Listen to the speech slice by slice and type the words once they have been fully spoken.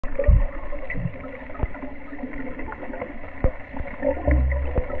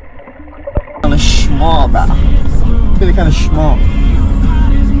small, bro. Really kind of small.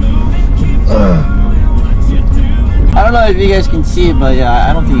 I don't know if you guys can see it, but yeah,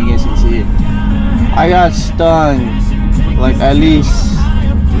 I don't think you guys can see it. I got stung like at least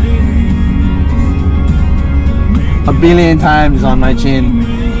a billion times on my chin.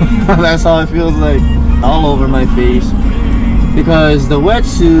 That's how it feels like, all over my face, because the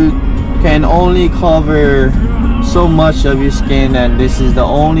wetsuit can only cover so much of your skin, and this is the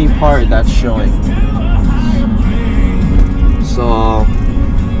only part that's showing. So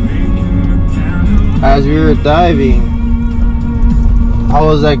as we were diving, I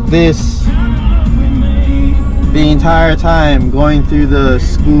was like this the entire time, going through the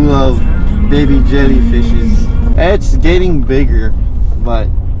school of baby jellyfishes. It's getting bigger, but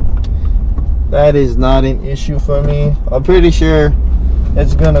that is not an issue for me. I'm pretty sure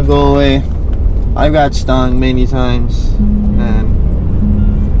it's gonna go away. I got stung many times, and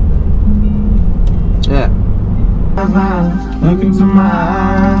yeah. Look into my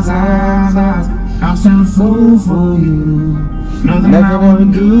eyes, I'll stand a fool for you. Nothing I wanna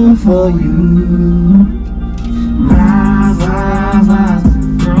do for you.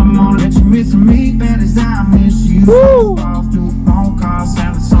 Girl, I'm gonna let you miss me, bad as I miss you. Woo! Phone calls,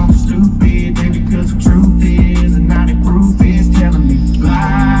 sounding so stupid, baby, because the truth is, and now the proof is telling me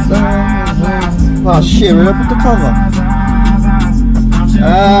lies. Oh shit, we're up with the cover.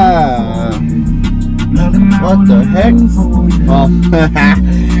 What the heck? Oh,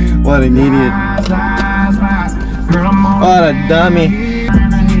 what an idiot. What a dummy.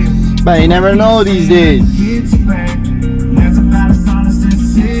 But you never know these days.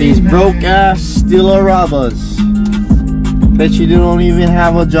 These broke ass stealer robbers. Bet you don't even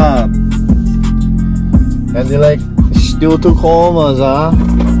have a job. And they like steal Tacomas, huh?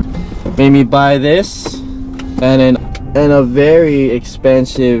 Made me buy this and a very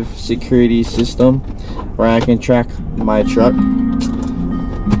expensive security system where I can track my truck.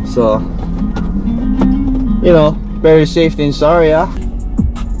 So, you know, better safe than sorry, huh?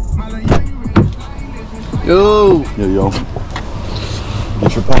 Yo! Yo.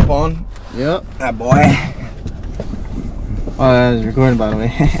 Get your pump on? Yep. That boy. Oh, I was recording, by the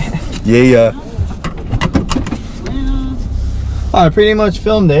way. Yeah. I pretty much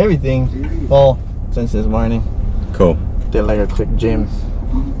filmed everything. Well, since this morning. Cool. Did like a quick gym.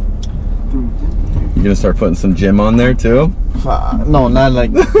 You gonna start putting some gym on there too? No, not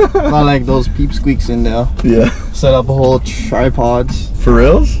like not like those peep squeaks in there. Yeah. Set up a whole tripods. For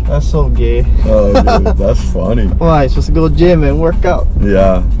reals? That's so gay. Oh, dude, that's funny. Why? Supposed to go gym and work out.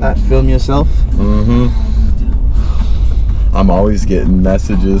 Yeah. Not film yourself. I'm always getting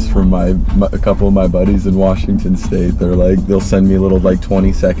messages from a couple of my buddies in Washington State. They're like, they'll send me little like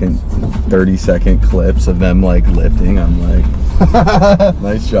 20-second, 30-second clips of them like lifting. I'm like,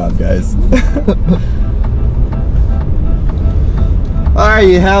 nice job, guys. Alright,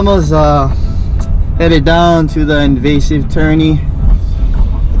 you hammers, headed down to the invasive tourney.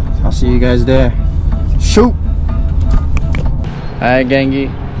 I'll see you guys there. Shoot! Alright, Gangi,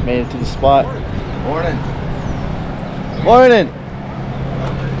 made it to the spot. Morning. Morning!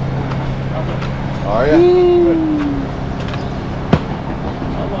 How are you?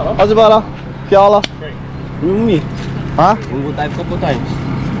 How's it about? Fiala? Great. Huh? We will dive a couple times.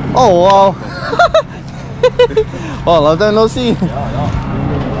 Oh wow! Oh, long time no see.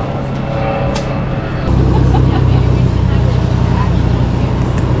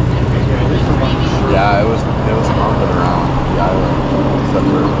 Yeah, it was pumping around the island, except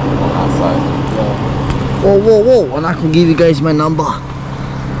for outside. Whoa! I'm not gonna give you guys my number.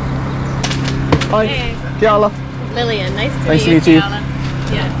 Hi, Hey. Fiala. Lillian, nice to Nice to meet meet you. Fiala.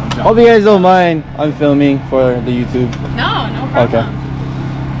 Yeah. Hope you guys don't mind. I'm filming for the YouTube. No problem. Okay.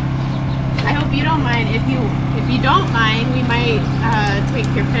 I hope you don't mind. If you don't mind, we might take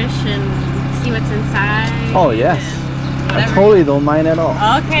your fish and see what's inside. Oh yes. and I whatever. totally don't mind at all.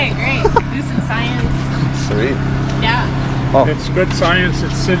 Okay, great. Do some science. Sweet. Yeah. Oh. It's good science.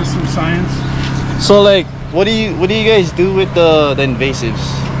 It's citizen science. So like, what do you guys do with the invasives?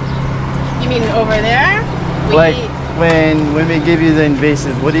 You mean over there? Like when we give you the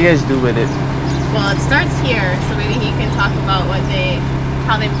invasive, what do you guys do with it? Well, it starts here, so maybe he can talk about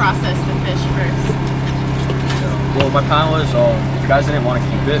how they process the fish first. Well, my plan was, if you guys didn't want to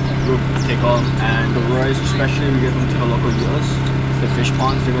keep it, we would take them, and the roys especially, we give them to the local dealers. The fish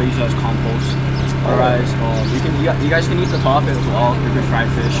ponds, they're going to use it as compost. Otherwise, you guys can eat the top as well. They're good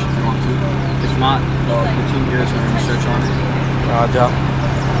fried fish if you want to. If not, the team here is going to research on it.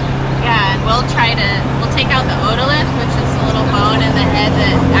 Yeah, and we'll take out the otolith, which is a little bone in the head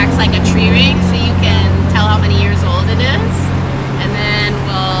that acts like a tree ring, so you can tell how many years old it is. And then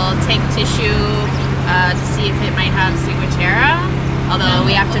we'll take tissue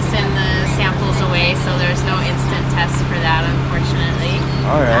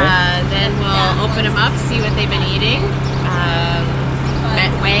open them up, see what they've been eating,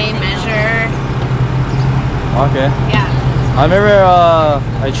 weigh, measure. Okay. Yeah. I remember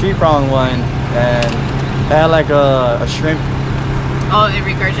a tree prong one, and it had like a shrimp. Oh, it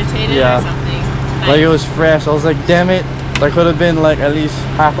regurgitated Yeah. or something. Like it was fresh. I was like, damn it. That could have been like at least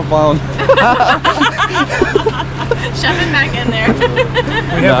half a pound. Shove it back in there.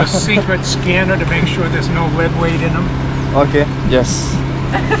 We have a secret scanner to make sure there's no lead weight in them. Okay. Yes.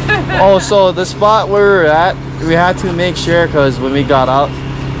 Oh, so the spot where we were at, we had to make sure, because when we got out,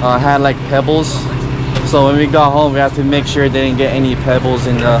 had like pebbles. So when we got home, we had to make sure they didn't get any pebbles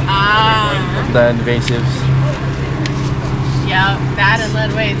in the invasives. Yeah, that and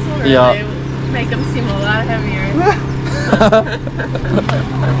lead weights will really make them seem a lot heavier.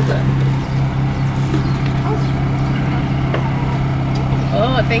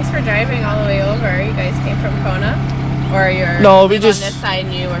 Oh, thanks for driving all the way over. You guys came from Kona? Or you're No, we on just this side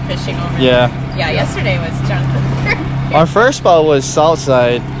and you were fishing over Yeah. there? Yeah, yesterday was junk. Our first spot was south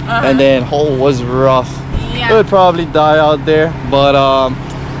side, and then hole was rough. Yeah. It would probably die out there, but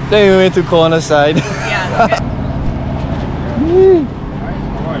then we went to Kona side. Yeah. Okay.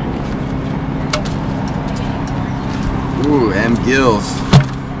 Ooh, M gills.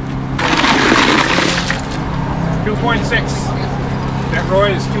 2.6. That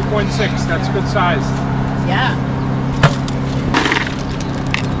Roy is 2.6. That's good size. Yeah.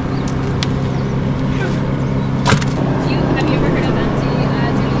 Have you ever heard of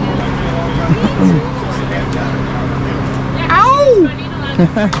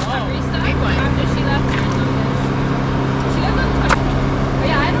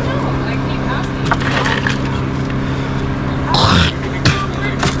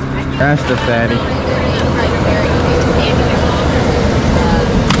That's the fatty.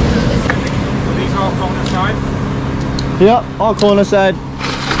 Are these all Kona side? Yep, all Kona side.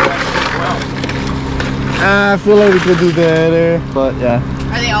 I feel like we could do better, but yeah.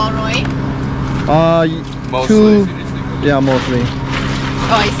 Are they all Roy? Two. Yeah, mostly.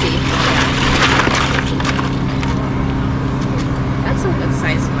 Oh, I see. That's some good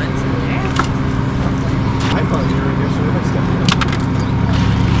sized ones in there. I thought you were yesterday.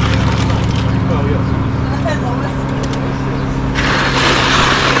 Oh, yes.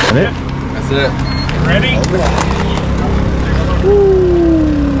 That's it. Ready?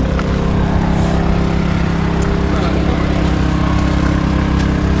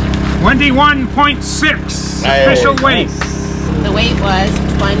 21.6 official weight. The weight was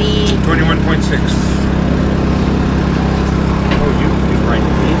 20. 21.6. Oh, you're right.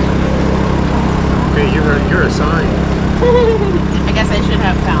 Okay, you're assigned. I guess I should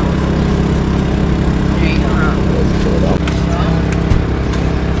have pounds. There you go.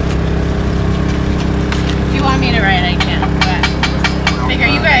 If you want me to write, I can. But figure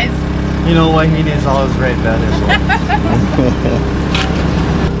you guys. You know what he needs all his red better.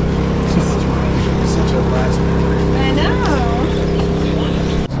 Such a last minute. I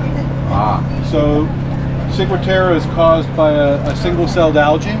know. So, CIGUATERA is caused by a single-celled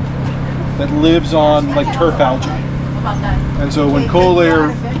algae that lives on like turf algae. And so when KOLE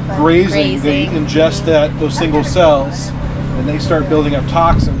are grazing, they ingest those single cells and they start building up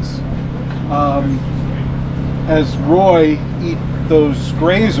toxins. As Roy eat those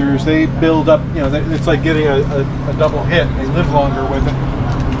grazers, they build up, you know, it's like getting a double hit. They live longer with it.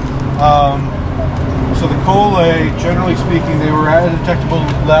 So the KOLE, generally speaking, they were at a detectable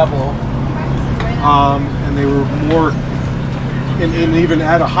level, and they were more, and even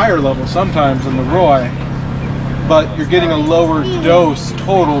at a higher level sometimes than the Roy, but you're getting a lower dose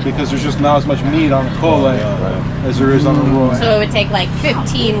total because there's just not as much meat on the KOLE as there is on the Roy. So it would take like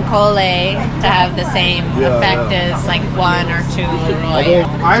 15 KOLE to have the same effect as like 1 or 2 Roy.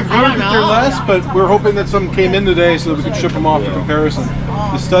 I've heard that they're less, but we're hoping that some came in today so that we can ship them off for comparison.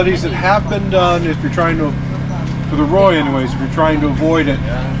 The studies that have been done, if you're trying to, for the Roy anyways, if you're trying to avoid it,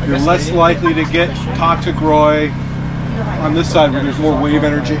 you're less likely to get toxic Roy on this side where there's more wave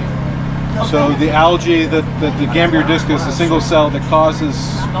energy. So the algae that the Gambier discus, the single cell that causes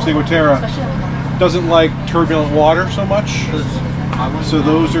CIGUATERA, doesn't like turbulent water so much. So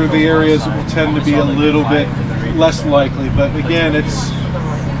those are the areas that will tend to be a little bit less likely. But again, it's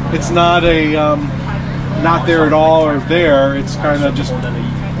not a not there at all or there. It's kind of just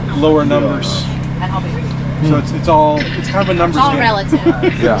lower numbers. So it's kind of a numbers game. It's all relative.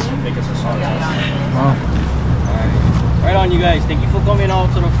 Yeah. Right on, you guys. Thank you for coming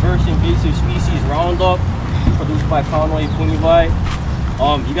out to the first invasive species roundup produced by Conway Punivai.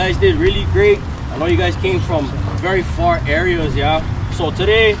 You guys did really great. I know you guys came from very far areas, yeah. So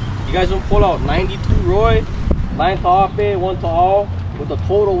today, you guys will pull out 92 Roy, 9 Taaape, 1 Taal, with a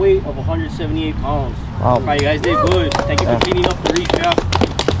total weight of 178 pounds. Wow. Alright, you guys did good. Thank you for cleaning up the reef, yeah.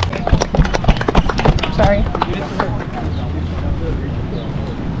 Sorry.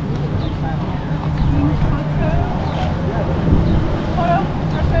 Photo.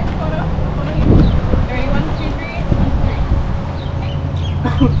 Perfect photo. Ready? 1, 2, 3.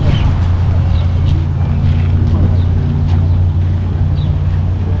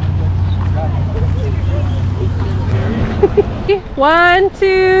 1,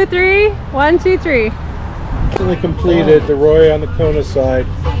 2, 3. 1, 2, 3. Recently completed the Roy on the Kona side,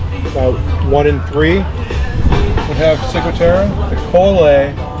 about 1 in 3 would have CIGUATERA. The KOLE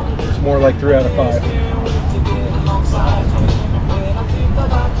is more like 3 out of 5.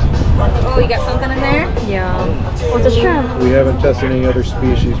 Oh, you got something in there? Yeah. What's a shrimp? We haven't tested any other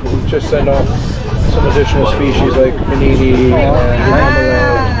species, but we just send off some additional species like panini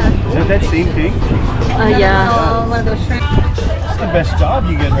and Is it that same thing? Yeah. Oh, one of those shrimp. That's the best job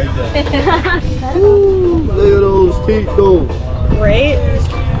you get right there. Ooh, look at those teeth though. Right?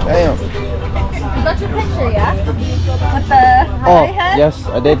 Damn. You got your picture, yeah? With the Oh, head? yes,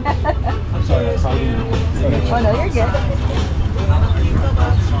 I did. I'm sorry, I probably Oh, no, you're good.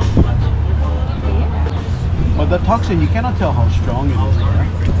 But the toxin, you cannot tell how strong it is,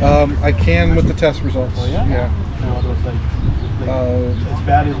 right? I can with the test results. Oh, yeah? Yeah. No, it was like as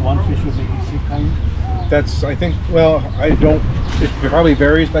bad as one fish would make you sick, kind of. That's, I think, well, I don't, it probably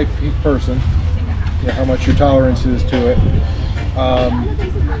varies by person, how much your tolerance is to it.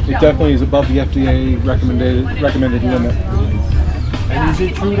 It definitely is above the FDA recommended limit. And is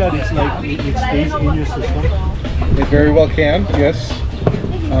it true that it's like, it stays in your system? It very well can, yes.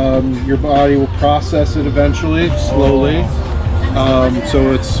 Your body will process it eventually, slowly.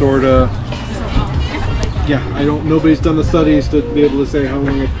 So it's sort of, nobody's done the studies to be able to say how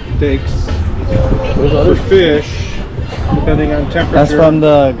long it takes. For fish, depending on temperature. That's from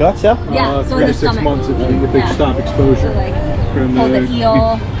the guts, yeah? Yeah, so 3 in the to 6 stomach. months if they stop exposure. So like, From hold the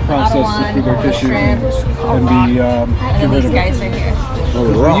heel, process outer of one, their hold the tissue shrimp, and be and then these guys right here. We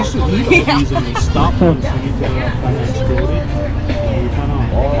used to eat these and they stopped once we need to kind of explode it. And we kind of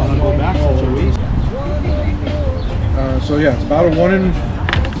want to go back such a waste. So yeah, it's about a 1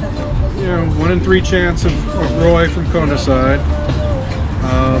 in 3 chance of Roy from Kona side.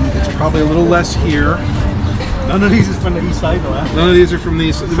 It's probably a little less here. None of these is from the east side though, huh? None of these are from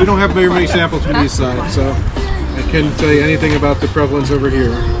these. We don't have very many samples from these sides, so I couldn't tell you anything about the prevalence over here.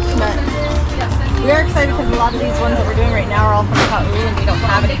 But we are excited because a lot of these ones that we're doing right now are all from KOLE and we don't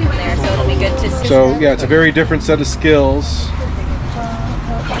have any from there, so it'll be good to see. So yeah, it's a very different set of skills.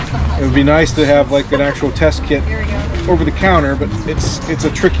 It would be nice to have like an actual test kit over the counter, but it's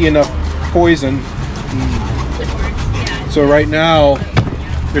a tricky enough poison. So right now,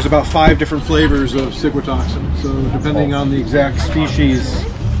 there's about 5 different flavors of ciguatoxin. So depending on the exact species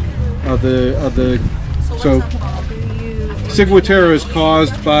of the so CIGUATERA is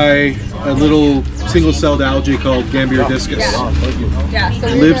caused by a little single-celled algae called Gambierdiscus. Yeah, so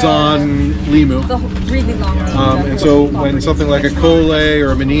It lives on limu. the really long one. And so when something like a KOLE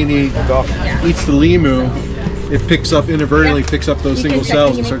or a manini eats the limu, it inadvertently picks up those single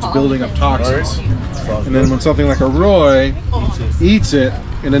cells and starts building up toxins. And then when something like a Roy eats it,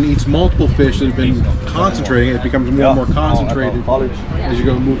 and then eats multiple fish that have been concentrating, it becomes more and more concentrated as you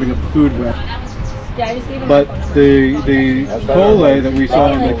go moving up the food web. But the KOLE that we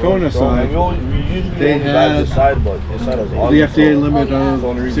saw on the Kona side, they had the FDA limit of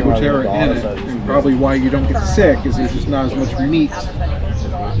CIGUATERA in it, and probably why you don't get sick is there's just not as much meat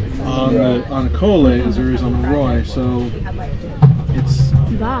on a KOLE as there is on a Roy. So it's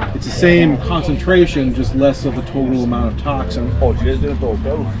the same concentration, just less of the total amount of toxin. Oh,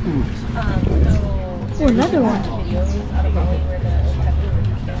 another one.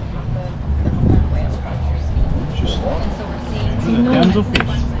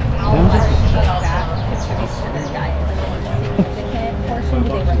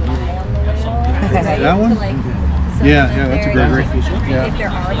 That one? Yeah, that's a Gregory. If there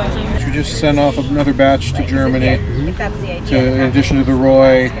are a bunch of We just sent off another batch to Germany. if that's the idea. In addition to the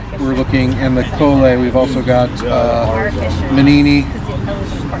Roy, we're looking, and the KOLE, we've also got Manini,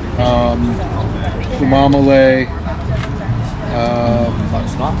 Umamale,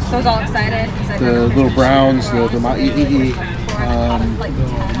 So I was all excited. the little browns, the Ma'i'i,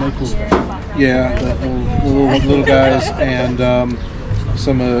 the little guys, and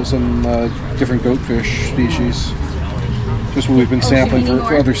some different goatfish species. Just what we've been sampling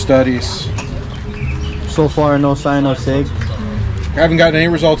for other studies. So far, no sign of SIG. I haven't gotten any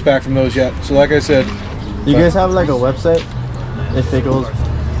results back from those yet. So like I said, You guys have like a website if it goes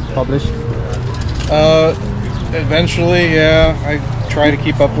published? eventually, yeah. try to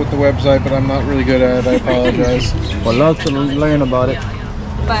keep up with the website, but I'm not really good at it. I apologize. Would love to learn about it.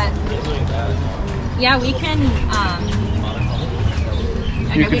 But yeah, we can.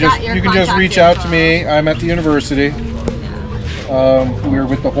 You can just reach out to me. I'm at the university. We're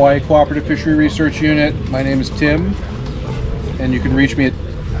with the Hawaii Cooperative Fishery Research Unit. My name is Tim, and you can reach me at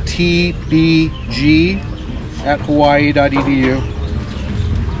tbg@hawaii.edu.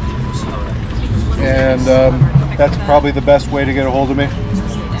 And that's probably the best way to get a hold of me.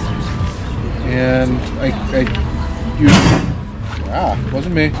 And I usually,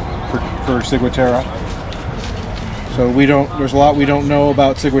 wasn't me, for CIGUATERA. So there's a lot we don't know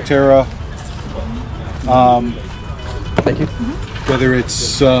about CIGUATERA. Thank you. Whether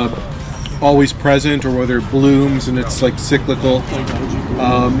it's always present or whether it blooms and it's like cyclical.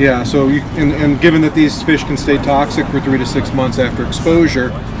 Yeah, so and given that these fish can stay toxic for 3 to 6 months after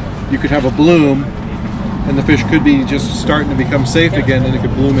exposure, you could have a bloom and the fish could be just starting to become safe again, and it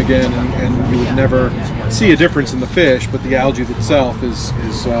could bloom again, and you would never see a difference in the fish, but the algae itself is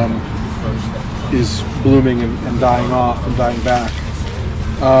blooming and dying off and dying back.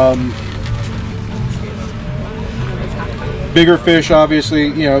 Bigger fish, obviously,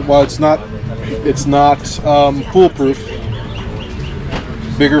 you know, while it's not foolproof.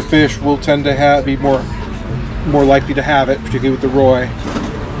 Bigger fish will tend to be more likely to have it, particularly with the roy.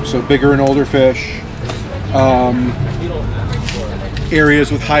 So bigger and older fish. Areas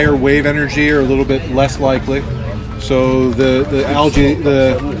with higher wave energy are a little bit less likely. So the algae,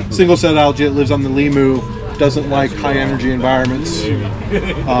 the single-celled algae that lives on the limu, doesn't like high energy environments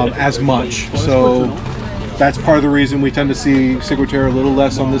as much. So that's part of the reason we tend to see CIGUATERA a little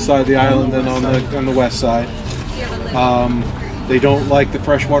less on this side of the island than on the west side. They don't like the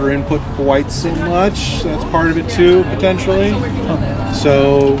freshwater input quite so much. That's part of it too, potentially.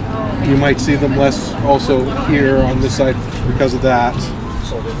 So you might see them less also here on this side because of that.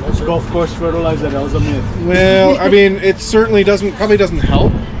 Golf course fertilizer, that was a myth. Well, I mean, it certainly probably doesn't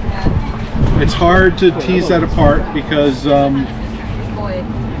help. It's hard to tease that apart because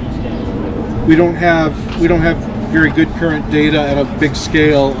we don't have very good current data at a big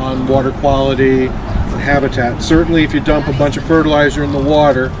scale on water quality and habitat. Certainly, if you dump a bunch of fertilizer in the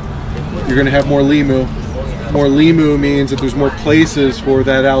water, you're going to have more limu. More limu means that there's more places for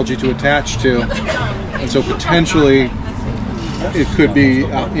that algae to attach to, and so potentially it could be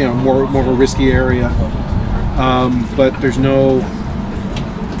you know, more of a risky area. But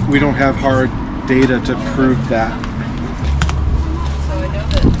we don't have hard data to prove that.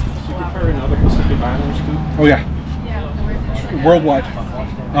 Oh yeah, worldwide.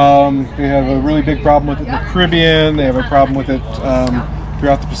 They have a really big problem with it in the Caribbean. They have a problem with it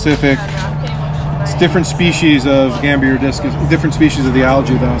throughout the Pacific. It's different species of Gambier discus, different species of the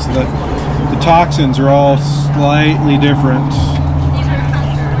algae though, so that the toxins are all slightly different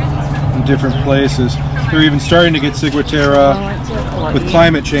in different places. They're even starting to get CIGUATERA with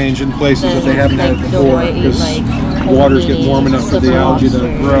climate change in places that they haven't had it before, because waters get warm enough for the algae to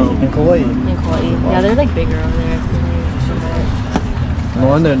grow. In Kauai. Yeah, they're like bigger over there. No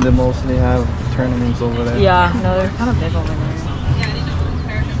wonder they mostly have tournaments over there. Yeah, no, they're kind of big over there.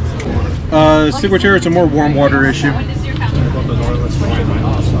 CIGUATERA is a more warm water issue.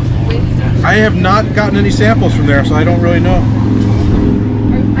 I have not gotten any samples from there, so I don't really know.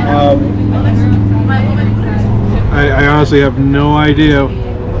 I honestly have no idea.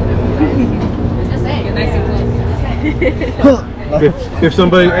 If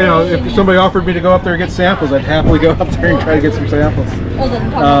somebody, you know, if somebody offered me to go up there and get samples, I'd happily go up there and try to get some samples.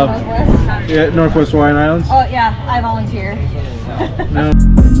 Yeah, Northwest Hawaiian Islands. Oh yeah, I volunteer. No.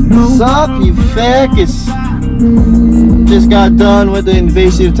 Sup, you feckus? Just got done with the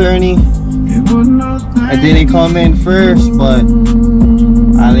invasive tourney. I didn't come in first, but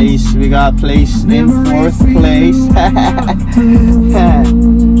at least we got placed in 4th place.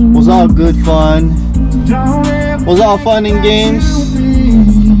 Was all good fun. Was all fun and games.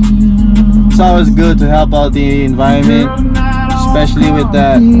 It's always good to help out the environment, especially with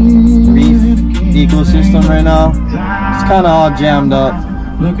that reef ecosystem right now. It's kind of all jammed up.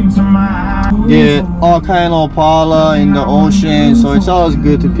 Get all kind of opala in the ocean, so it's always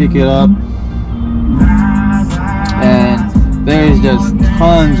good to pick it up. And there's just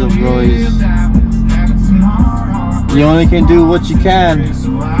tons of roys. You only can do what you can.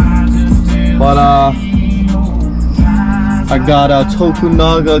 But I got a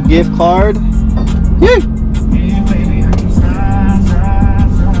Tokunaga gift card. Yay!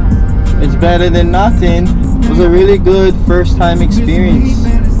 It's better than nothing. It was a really good first time experience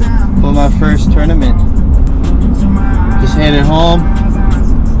for my first tournament. Just headed home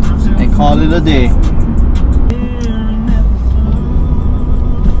and call it a day.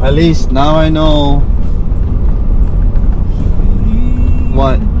 At least now I know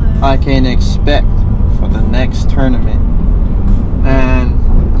what I can expect for the next tournament.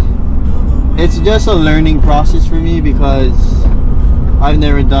 And it's just a learning process for me because I've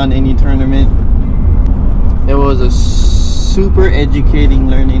never done any tournament. It was a super educating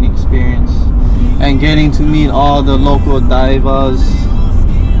learning experience, and getting to meet all the local divers,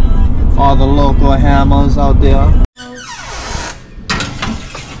 all the local hammers out there.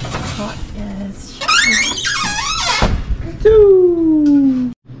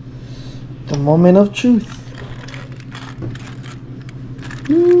 The moment of truth.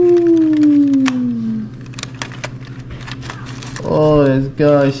 Oh, this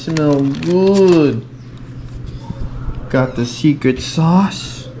guy smells good. Got the secret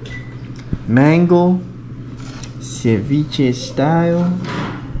sauce, mango, ceviche style,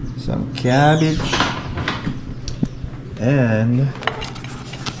 some cabbage, and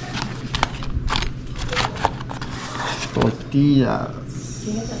tortillas.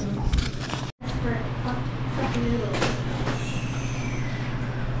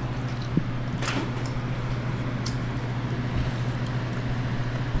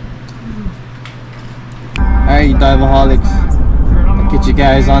 Alright, Diveaholics. I'll get you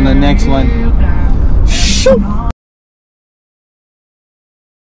guys on the next one. Shoot!